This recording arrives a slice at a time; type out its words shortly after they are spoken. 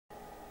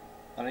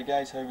Alright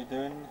guys, how we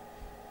doing?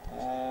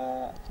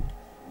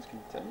 Let's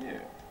continue.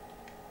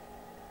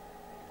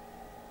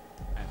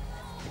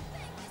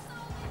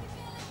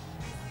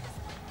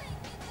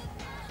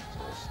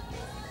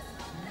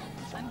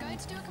 I'm going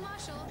to do a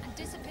commercial and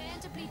disappear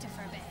into Peter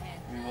for a bit here.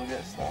 We will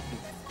get started.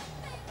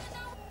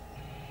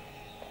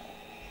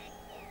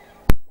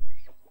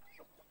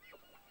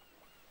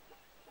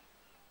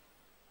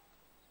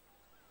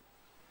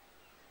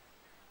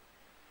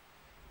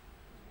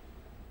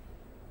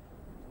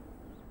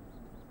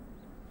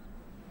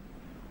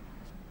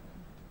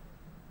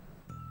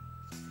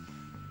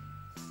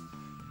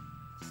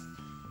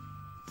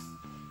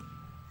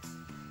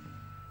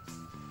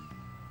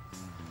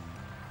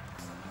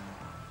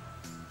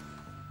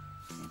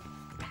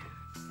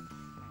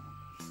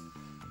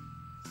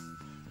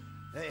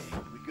 Hey,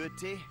 we good,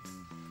 T?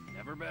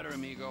 Never better,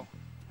 amigo.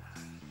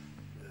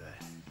 Good.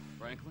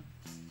 Franklin?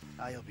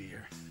 I'll be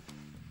here.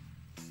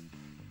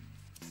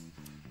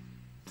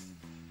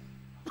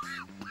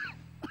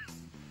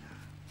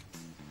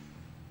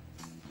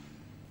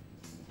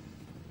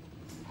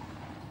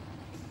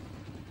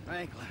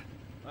 Franklin,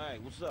 Hey,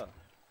 what's up?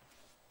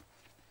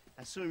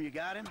 I assume you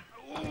got him?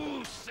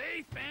 Ooh,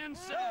 safe and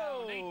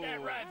sound. Ain't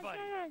that right, buddy?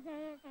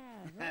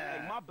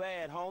 Hey, my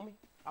bad, homie.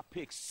 I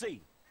picked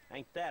C.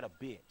 Ain't that a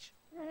bitch?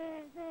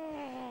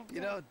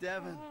 You know,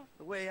 Devin,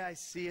 the way I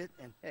see it,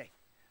 and hey,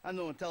 I'm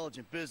no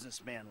intelligent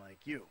businessman like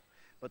you,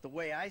 but the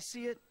way I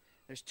see it,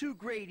 there's two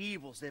great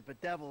evils that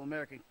bedevil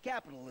American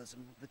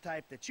capitalism of the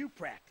type that you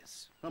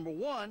practice. Number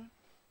one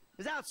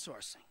is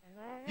outsourcing.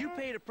 You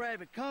paid a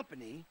private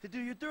company to do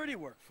your dirty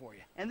work for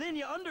you, and then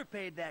you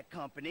underpaid that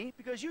company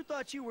because you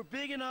thought you were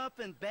big enough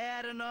and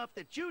bad enough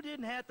that you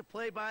didn't have to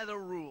play by the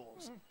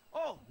rules.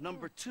 Oh,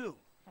 number two,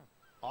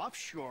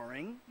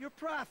 offshoring your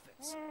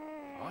profits.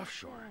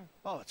 Offshore?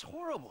 Oh, it's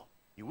horrible.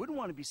 You wouldn't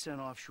want to be sent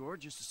offshore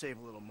just to save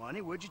a little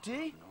money, would you,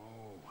 T?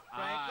 No,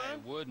 Franklin? I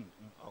wouldn't.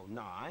 Oh,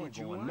 nah, I ain't Would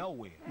you going want?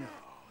 nowhere. No,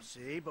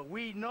 see, but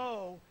we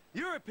know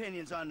your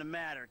opinions on the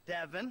matter,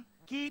 Devin.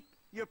 Keep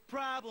your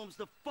problems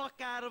the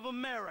fuck out of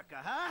America,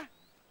 huh?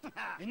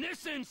 In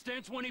this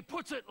instance, when he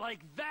puts it like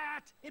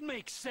that, it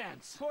makes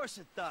sense. Of course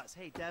it does.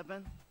 Hey,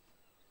 Devin.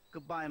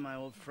 Goodbye, my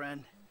old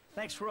friend.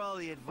 Thanks for all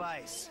the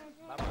advice.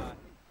 Bye-bye.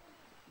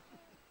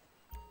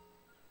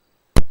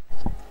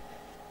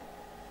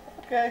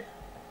 Okay.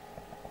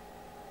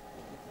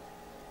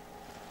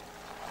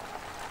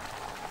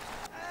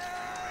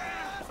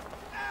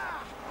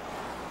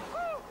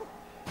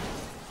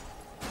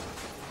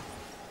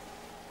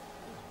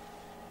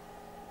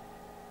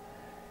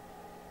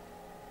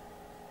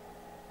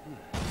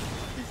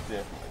 He's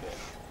definitely dead.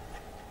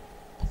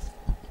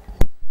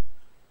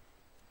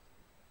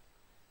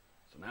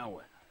 So now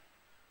what?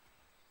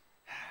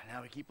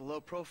 Now we keep a low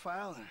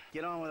profile and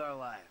get on with our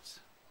lives.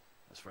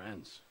 As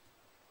friends?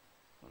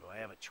 Well, do I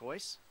have a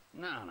choice?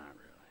 No, not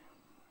really.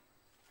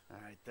 All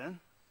right, then.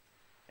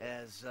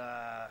 As,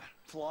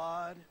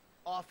 flawed,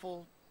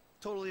 awful,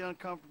 totally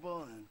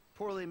uncomfortable, and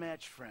poorly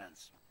matched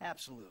friends.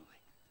 Absolutely.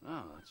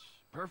 Oh, that's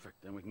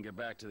perfect. Then we can get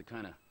back to the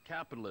kind of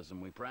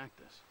capitalism we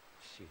practice.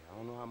 Shit, I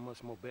don't know how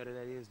much more better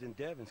that is than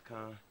Devin's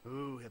con.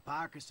 Ooh,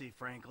 hypocrisy,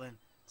 Franklin.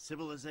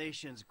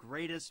 Civilization's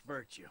greatest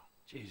virtue.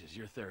 Jesus,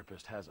 your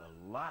therapist has a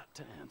lot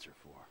to answer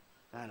for.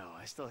 I know,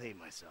 I still hate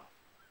myself.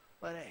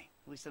 But hey,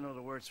 at least I know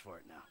the words for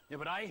it now. Yeah,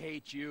 but I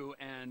hate you,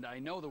 and I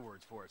know the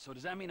words for it. So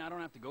does that mean I don't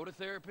have to go to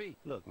therapy?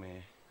 Look,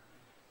 man,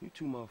 you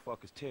two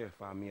motherfuckers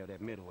terrify me of that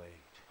middle age.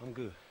 I'm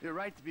good. You're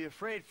right to be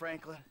afraid,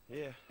 Franklin.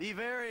 Yeah. Be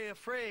very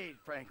afraid,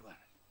 Franklin.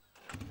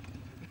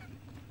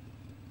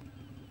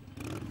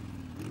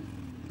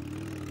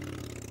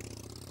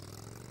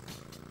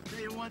 Tell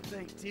you one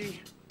thing,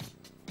 T.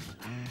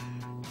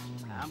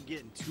 I'm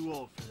getting too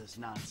old for this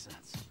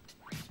nonsense.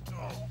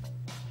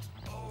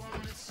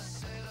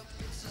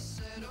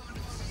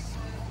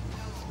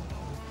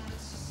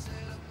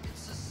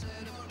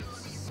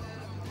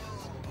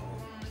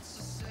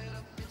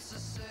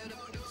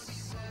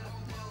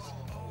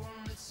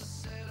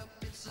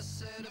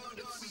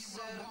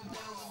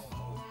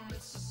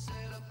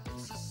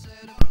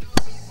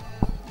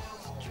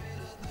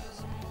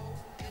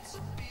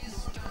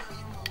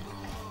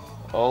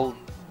 All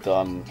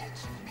done.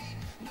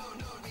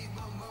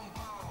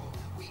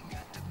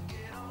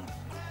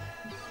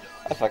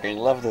 I fucking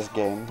love this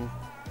game.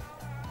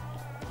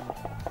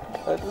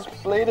 I just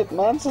played it,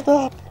 man.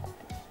 Stop.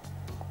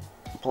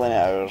 I'm playing it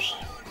hours.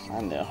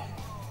 I know.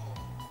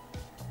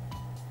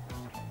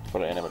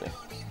 For anybody.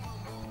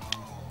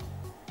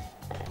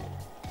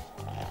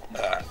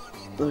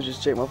 Let me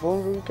just check my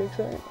phone for a quick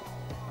second.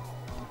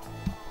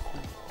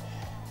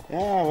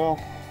 Yeah, well,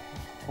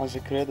 as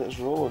the credits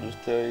roll, I'll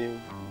just tell you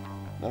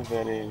a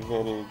very,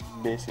 very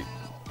basic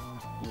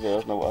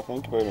version of what I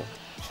think about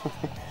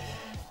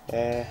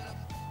it.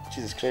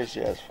 Jesus Christ,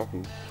 yeah, it's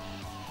fucking.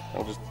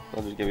 I'll just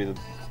give you the.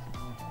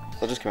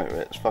 I'll just come out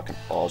with it. It's fucking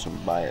awesome.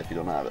 Buy it if you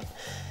don't have it.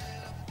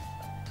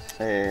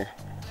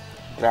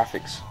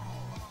 Graphics.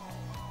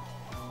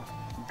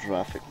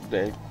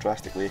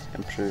 Drastically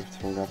improved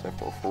from Grand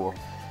Theft Auto 4.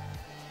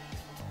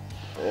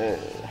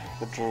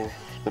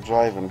 the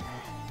driving,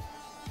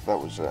 that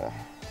was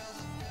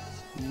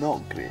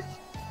not great.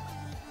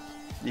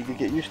 You could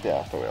get used to it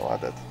after a while. I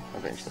did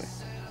eventually.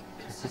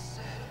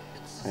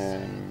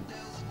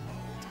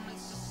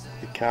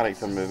 The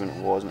character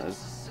movement wasn't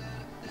as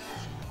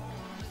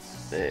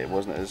I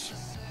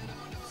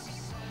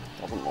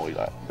don't know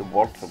that the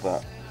word for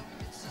that.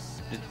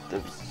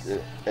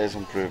 It is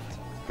improved.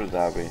 Put it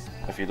that way.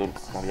 If you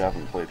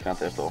haven't played Grand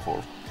Theft Auto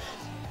 4,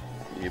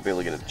 you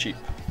barely get it cheap.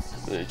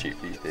 Really cheap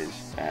these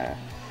days.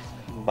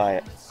 Buy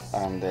it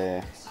and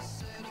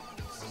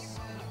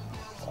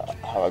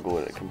have a go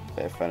at it,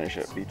 finish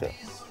it, beat it,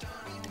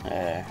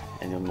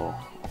 and you'll know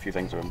a few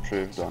things are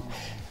improved on.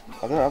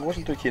 I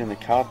wasn't too keen on the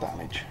car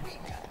damage.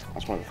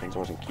 That's one of the things I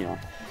wasn't keen on.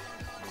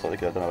 I thought they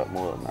could have done a bit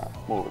more than that.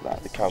 More with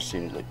that. The car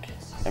seemed like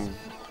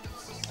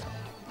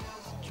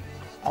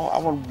I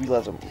want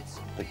realism,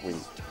 like when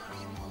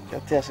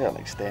to a certain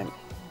extent,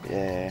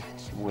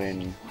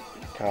 when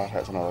a car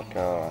hits another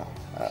car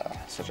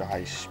at such a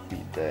high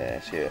speed,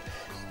 say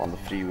on the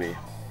freeway.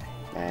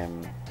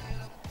 And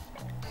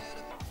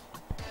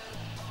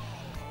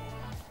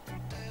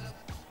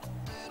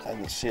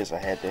say it's a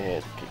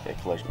head-to-head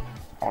collision.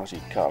 I want to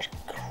see cars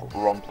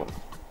crumpling.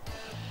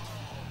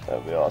 That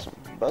would be awesome.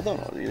 But I don't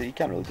know, you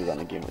can't really do that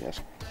in a game like this.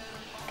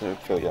 You can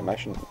fail your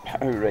mission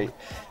outright.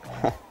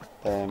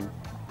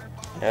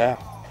 Yeah.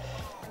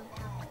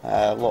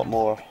 A lot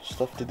more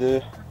stuff to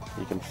do.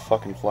 You can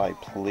fucking fly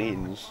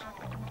planes.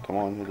 Come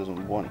on, who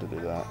doesn't want to do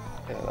that?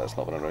 Yeah, that's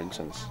not been around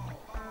since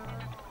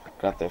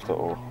Grand Theft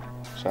Auto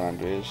San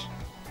Andreas.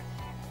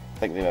 I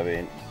think they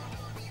maybe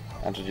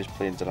introduced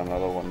planes in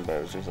another one, but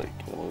it was just like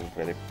it was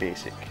very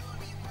basic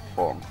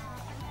form.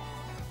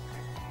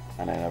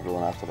 And then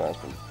everyone after that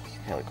has been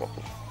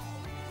helicopters.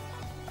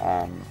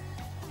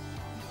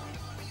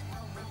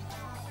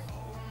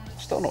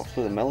 Still not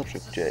flew the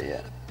military jet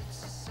yet,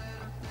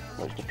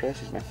 which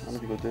depresses me. I'm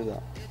gonna go do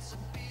that.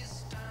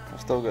 I've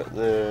still got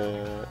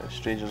the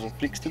Strangers and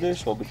Freaks to do,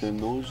 so I'll be doing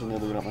those, and they're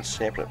going on a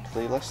separate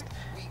playlist.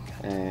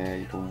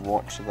 You can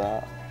watch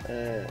that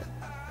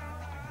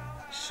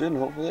soon,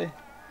 hopefully.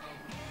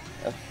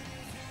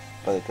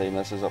 By the time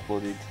this is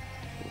uploaded,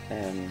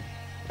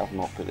 I've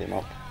not put them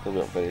up. They'll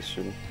be up very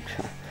soon.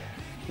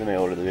 They may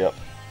already be up.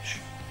 Shh,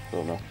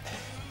 don't know.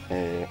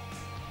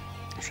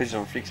 Strangers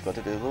and Freaks, got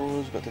to do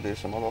those. Got to do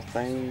some other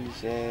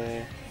things.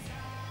 A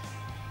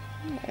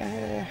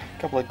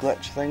couple of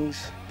glitch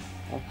things.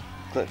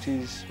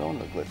 Glitches, well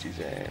not glitches,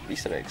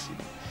 Easter eggs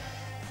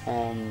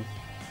even.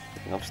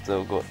 I've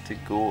still got to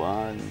go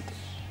and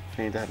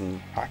find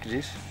hidden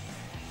packages.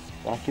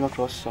 And I came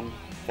across some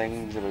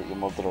things about the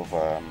murder of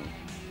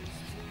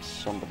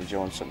somebody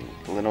Johnson,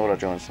 Lenora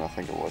Johnson I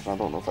think it was, and I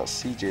don't know if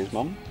that's CJ's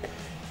mum.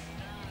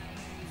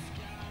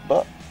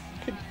 But,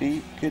 could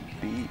be, I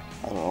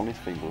don't know, I need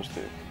to find those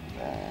two.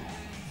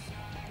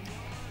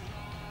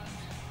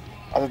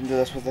 I didn't do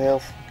this with the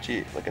health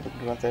cheat like I did in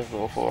Grand Theft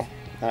Auto 4,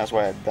 and that's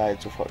why I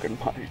died so fucking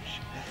much.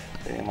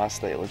 My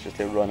style is just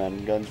to run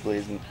in, guns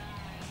blazing,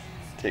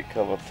 take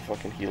cover to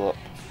fucking heal up.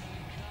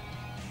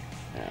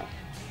 Yeah.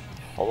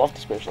 I love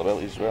the special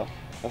abilities as well.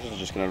 This is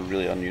just kind of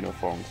really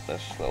ununiformed,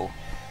 this little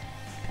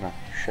kind of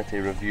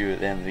shitty review at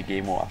the end of the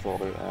game what I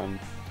thought about it.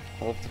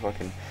 I love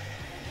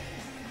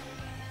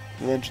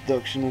the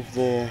introduction of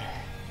the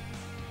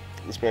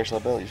special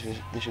abilities.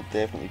 They should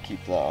definitely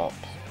keep that up.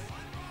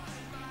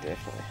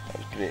 Definitely, that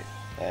was great.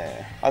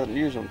 I didn't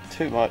use them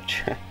too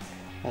much.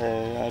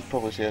 I'd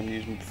probably say I'm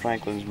using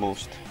Franklin's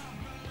most,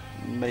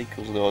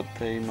 Michael's the odd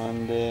time,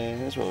 and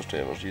as well as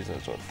Trevor's used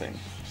at the odd time.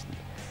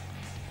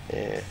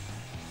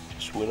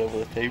 Just whatever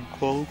the time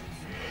called.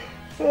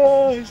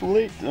 It's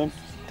late and I'm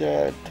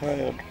dead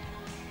tired.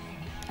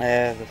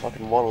 The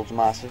fucking world's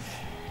massive.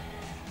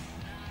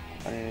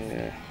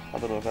 I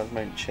don't know if that's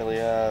Mount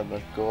Chiliad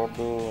or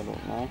Gordo, I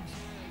don't know.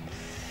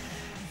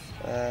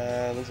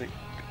 Looks like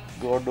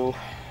Gordo.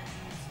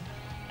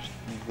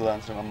 Just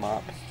glancing on a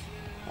map.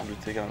 I'm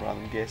just taking a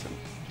random guessing.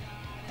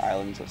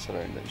 Islands that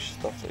surround it,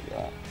 stuff like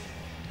that.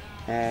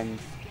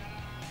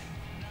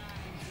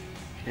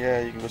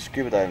 Yeah, you can go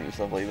scuba diving and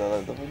stuff like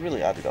that. They've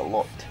really added a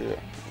lot to it.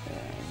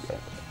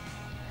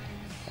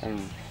 And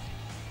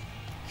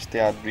just to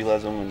add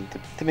realism and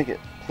to make it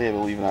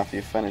playable even after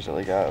you finish it.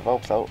 Like I'll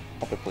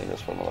be playing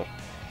this for another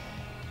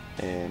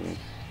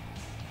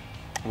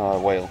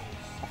while,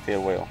 a fair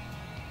while.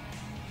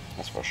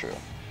 That's for sure.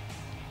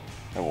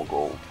 It will go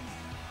old.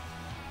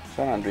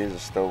 San Andreas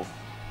is still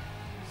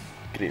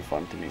great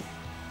fun to me.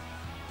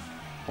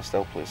 I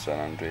still play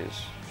San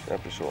Andreas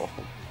every so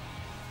often.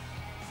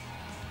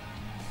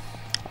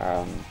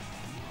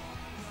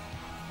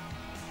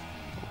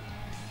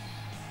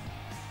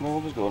 Well,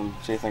 I'll just go and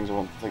say things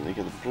I think they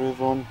could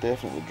improve on.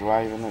 Definitely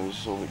driving, it was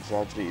so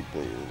exaggerated,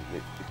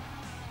 the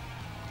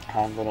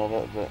handling of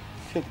it, but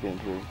could be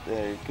improved.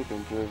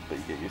 But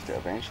you get used to it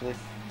eventually.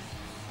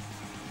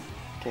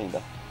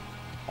 Kinda.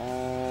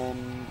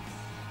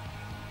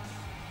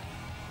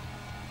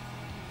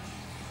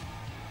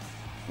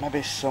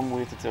 Maybe some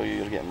way to tell you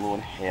you're getting low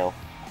in health.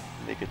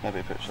 They could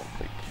maybe put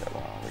something like, I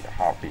don't know, like a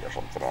heartbeat or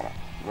something on it.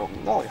 well,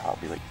 not like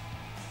Heartbeat, like,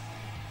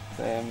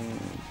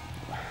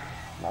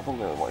 I don't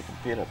really want to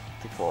compare it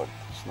to COD,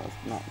 it's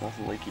not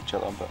nothing like each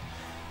other, but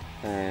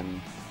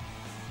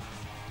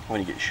when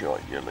you get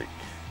shot, you're like,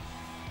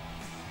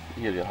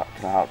 you hear your kind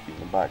of heartbeat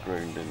in the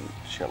background and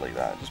shit like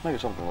that. Just maybe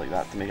something like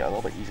that to make it a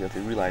little bit easier to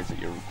realise that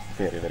you're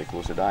very, very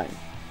close to dying.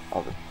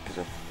 Because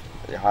if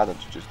it had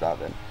introduced that,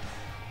 then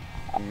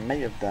I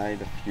might have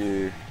died a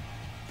few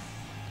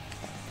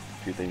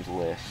times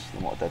less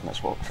than what I did in this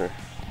walkthrough.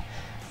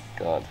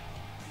 God.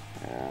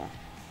 Yeah.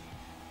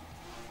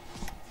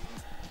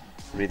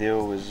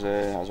 Radio was,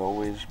 as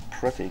always,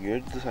 pretty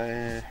good.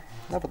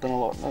 Never done a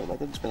lot. No, I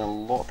didn't spend a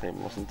lot of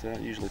time listening to it.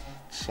 I usually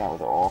sat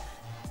with it off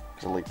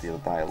because I like the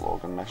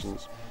dialogue on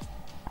missions.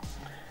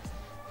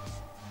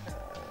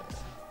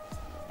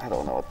 I had it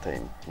on all the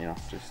time, you know.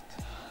 Just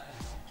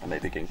I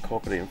might be getting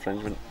copyright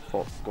infringement,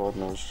 but God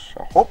knows.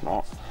 I hope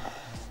not.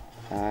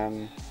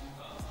 I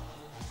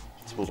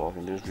suppose all I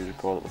can do is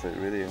re-record it without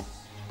radio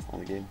on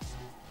the game,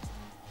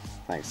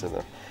 thanks to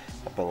the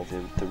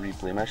ability to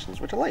replay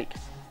missions, which I like.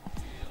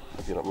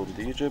 If you're uploaded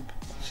to YouTube,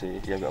 say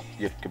you've got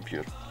your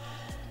computer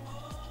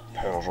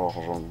powers off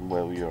or something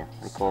while you're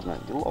recording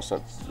it, you lost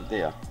that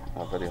data,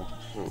 that video,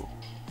 so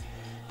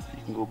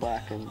you can go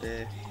back and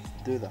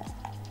do that.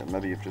 And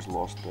maybe you've just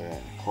lost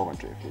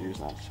commentary if you're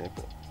using that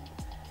separate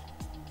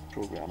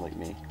program like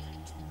me.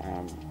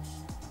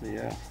 But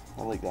yeah,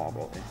 I like that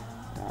ability.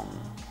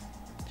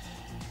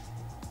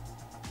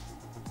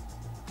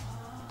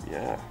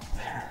 Yeah,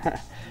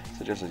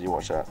 so just as you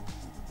watch that,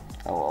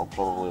 I'll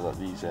probably let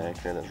these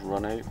credits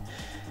run out.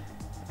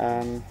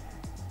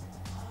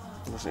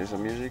 Listen to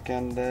some music,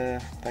 and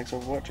thanks for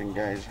watching,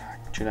 guys.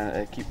 Tune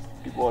in, keep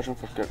watching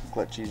for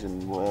glitches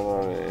and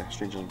whatever,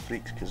 Strangers and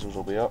Freaks, because those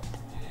will be up.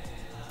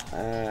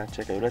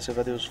 Check out rest of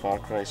videos, Far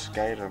Cry,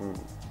 Skyrim.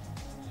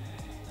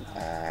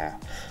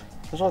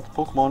 There's a lot of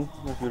Pokemon.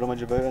 If you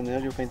rummage about in there,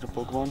 you'll find some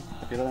Pokemon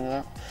if you're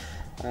into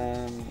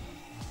that.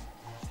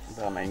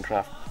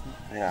 Minecraft.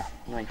 Yeah,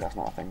 Minecraft's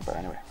not a thing, but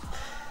anyway.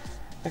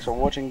 Thanks for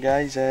watching,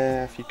 guys.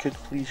 If you could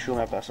please show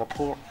me a bit of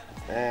support,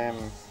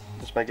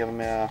 just by giving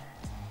me a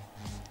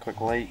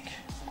quick like,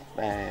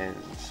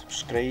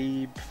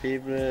 subscribe,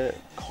 favourite,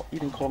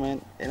 even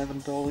comment, anything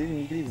at all. Even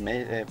you can even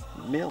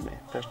mail me,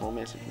 personal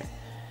message me.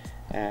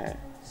 It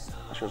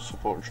shows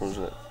support and shows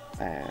that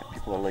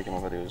people are liking my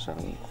videos,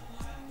 and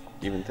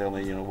even tell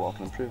me, you know, what I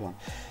can improve on.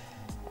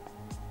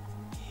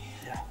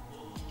 Yeah.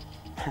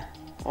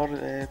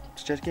 Or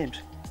suggest games.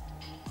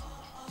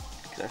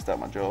 Because I start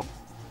my job,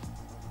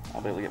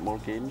 I'll be able to get more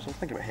games. I was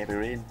thinking about Heavy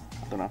Rain,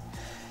 I don't know.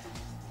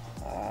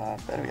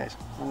 But anyway, guys,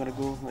 I'm going to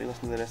go let you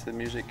listen to the rest of the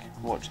music,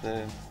 watch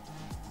the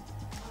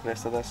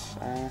rest of this.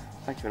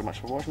 Thank you very much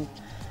for watching.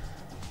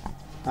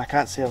 I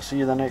can't say I'll see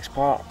you in the next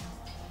part,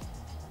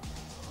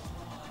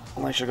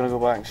 unless you're going to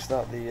go back and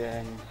start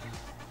the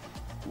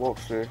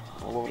walkthrough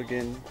all over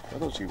again. I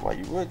don't see why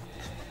you would,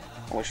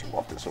 unless you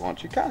loved it so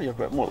much. You can, you're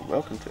more than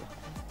welcome to.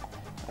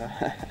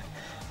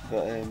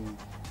 But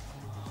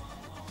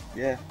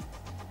yeah,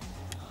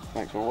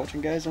 thanks for watching,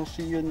 guys. I'll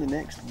see you in the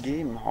next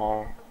game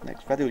or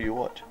next video you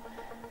watch.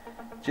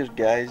 Cheers,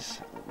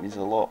 guys. It means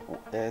a lot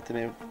to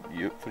me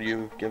for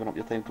you giving up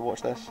your time to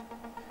watch this.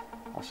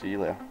 I'll see you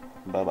later.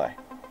 Bye bye.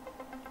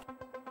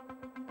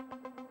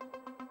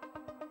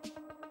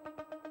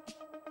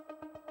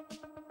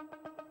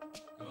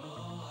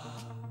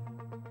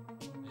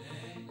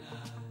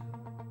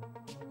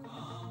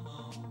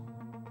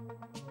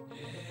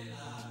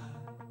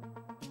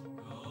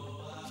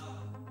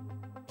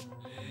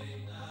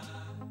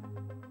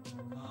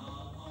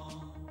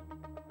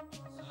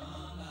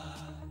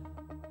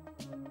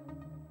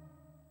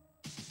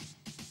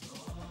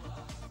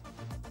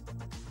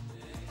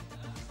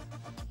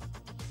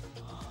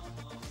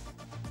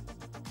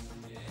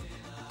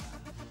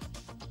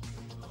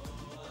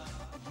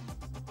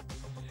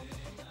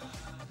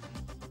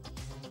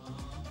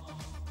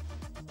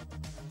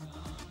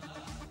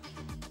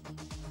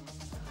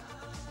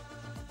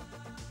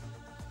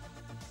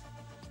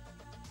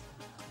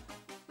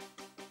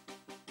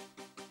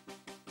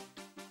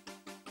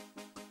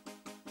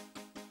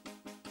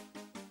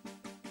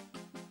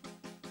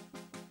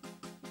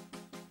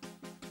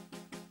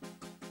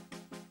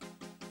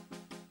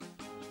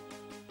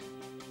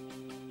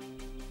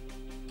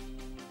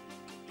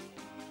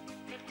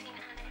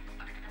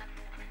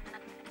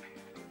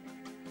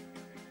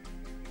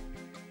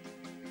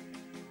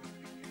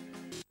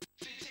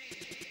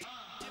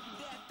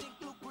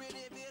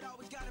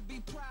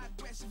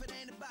 If it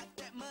ain't about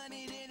that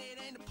money, then it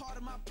ain't a part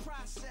of my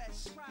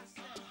process.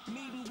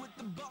 Meeting with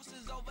the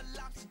bosses over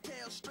lobster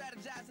tails,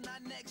 strategizing our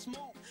next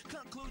move.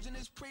 Conclusion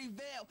is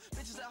prevail.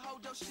 Bitches will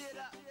hold your shit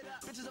up.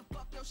 Bitches will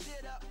fuck your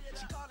shit up.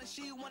 She calling,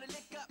 she wanna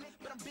lick up,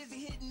 but I'm busy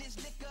hitting this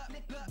lick up.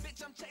 Look,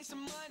 bitch, I'm chasing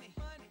money.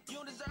 You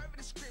don't deserve a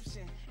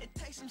description. It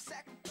takes some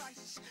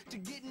sacrifices to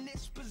get in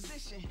this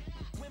position.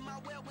 When my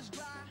well was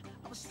dry,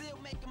 I was still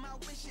making my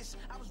wishes.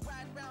 I was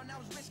riding around, I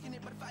was risking it,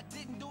 but if I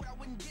didn't do it, I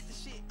wouldn't get the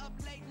shit. Up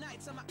late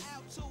nights, I'm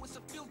out too.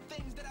 It's a few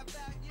things that I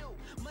value: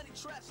 money,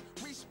 trust,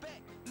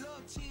 respect,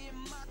 loyalty,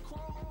 and my crew.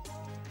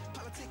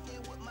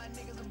 Politicking with my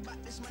niggas about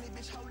this money,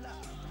 bitch, hold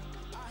up.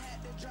 I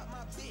had to drop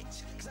my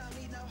bitch, cause I don't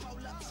need no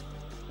hold-ups.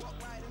 Walk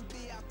right in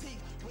VIP,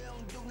 we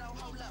don't do no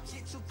hold-ups.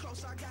 Get too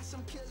close, I got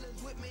some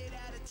killers with me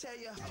that'll tell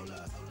you, hold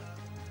up,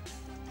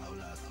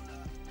 hold up,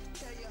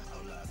 tell you,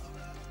 hold up,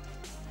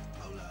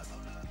 hold up,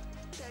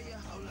 tell you,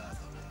 hold up.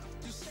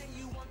 You say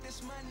you want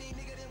this money,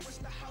 nigga, then what's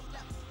the hold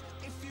up?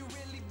 If you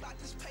really bought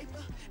this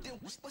paper, then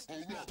what's the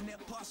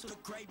net parcel with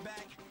a great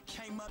bag.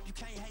 Came up, you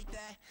can't hate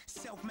that.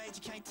 Self-made,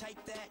 you can't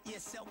take that. Yeah,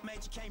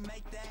 self-made, you can't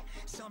make that.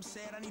 Some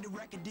said I need a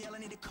record deal, I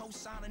need a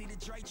co-sign, I need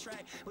a Dre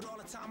track. But all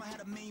the time I had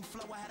a mean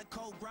flow, I had a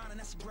cold grind, and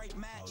that's a great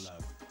match.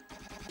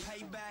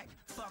 Payback,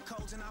 fuck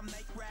hoes and I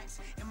make racks.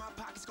 And my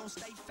pockets gon'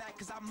 stay fat,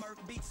 cause I murk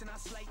beats and I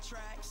slay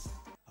tracks.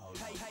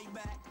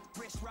 Payback,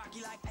 wrist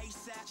rocky like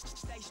ASAP.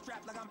 Stay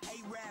strapped like I'm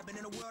A-Rab, and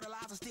in a world of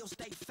lies I still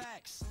state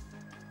facts.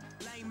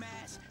 Lame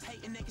ass,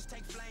 hating niggas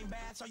take flame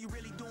baths. All you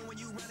really doing when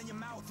you running your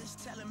mouth is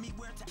telling me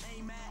where to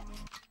aim at.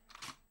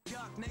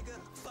 Duck nigga,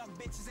 fuck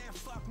bitches and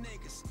fuck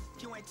niggas.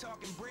 If you ain't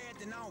talking bread,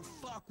 then I don't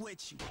fuck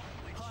with you.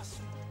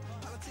 Hustle.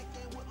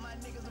 Politicking with my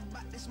niggas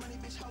about this money,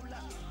 bitch, hold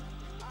up.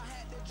 I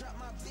had to drop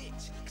my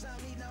bitch, cause I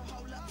don't need no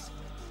hold-ups.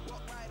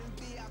 Walk right in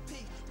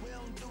VIP, we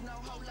don't do no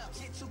hold-ups.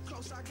 Get too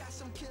close, I got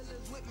some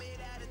killers with me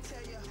that'll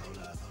tell you, hold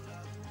up,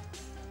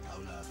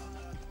 hold up,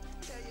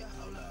 tell you,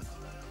 hold up,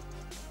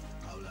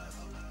 hold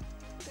up,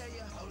 tell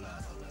you, hold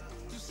up.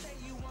 You say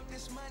you want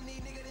this money,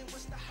 nigga, then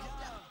what's the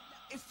hold up?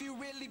 If you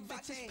really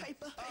bought this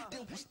paper,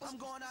 then I'm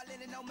going all in,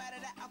 and no matter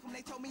the outcome.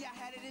 They told me I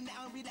had it, and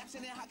now I'm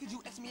relapsing. And how could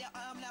you X me out?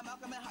 I'm not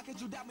Malcolm, and how could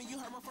you doubt me? You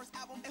heard my first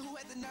album, and who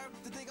had the nerve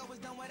to think I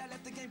was done with? I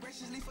left the game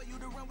graciously for you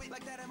to run with,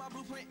 like that in my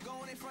blueprint.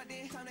 Going in front,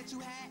 then time that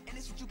you had, and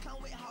it's what you come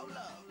with. Hold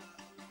up.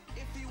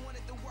 If you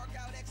wanted to work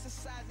out,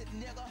 exercise it,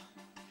 nigga.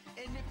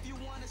 And if you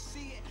wanna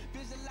see it,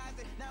 visualize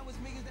it. Now it's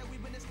millions that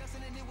we've been discussing,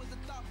 and it was a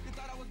thought. You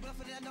thought I was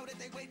bluffing, and I know that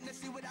they waiting to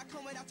see what I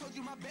come with. I told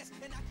you my best,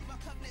 and I keep my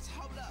covenants.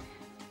 Hold up.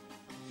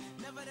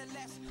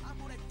 Nevertheless, I'm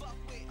who they fuck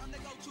with. I'm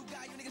the go-to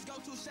guy, you niggas go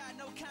too shy.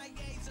 No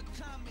Kanye's or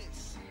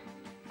comments.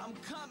 I'm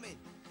coming.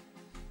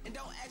 And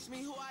don't ask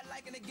me who I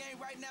like in the game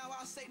right now,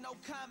 I'll say no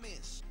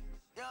comments.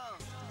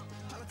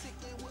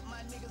 Politicking with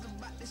my niggas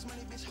about this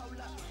money, bitch, hold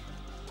up.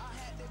 I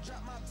had to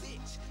drop my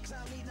bitch, cause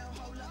I don't need no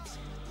hold-ups.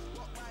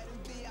 Walk right in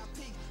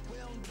VIP,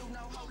 we don't do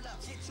no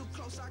hold-ups. Get too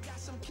close, I got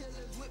some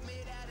killers with me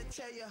that'll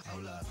tell you,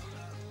 hold up,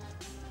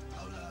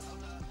 hold up,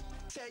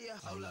 tell you,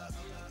 hold up,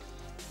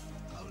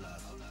 hold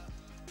up,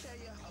 tell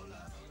you, hold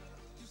up.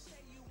 You say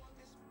you want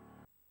this.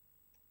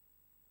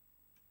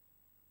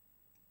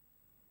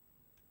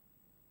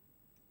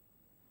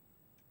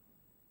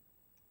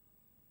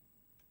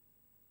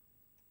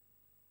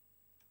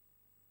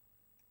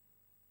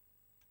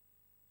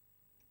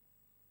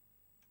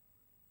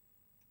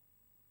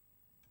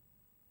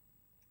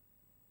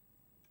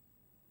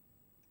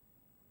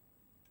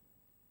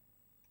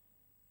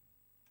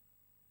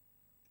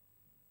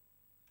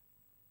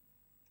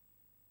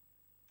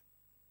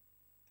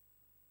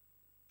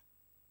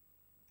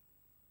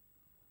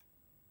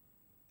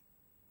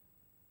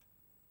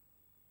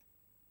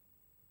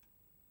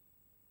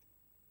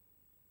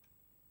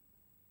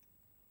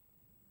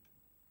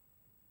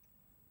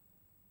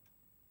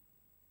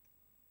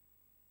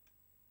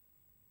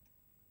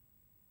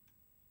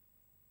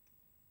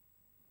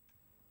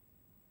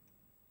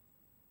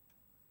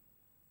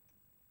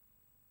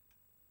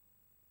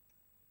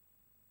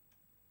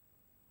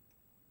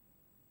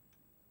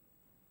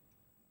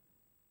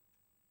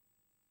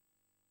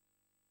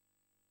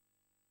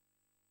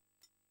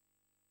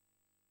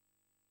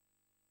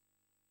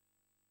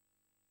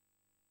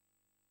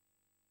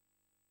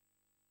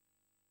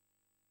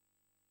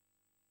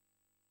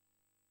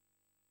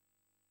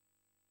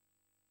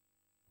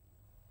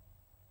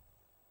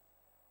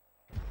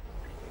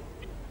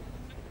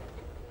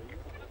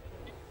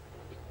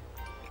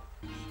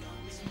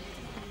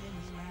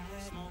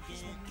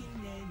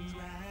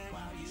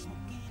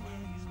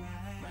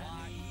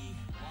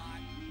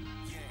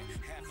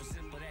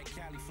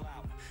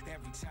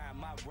 Every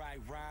time I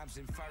write rhymes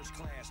in first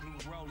class, new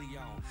rollie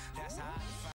on. That's how I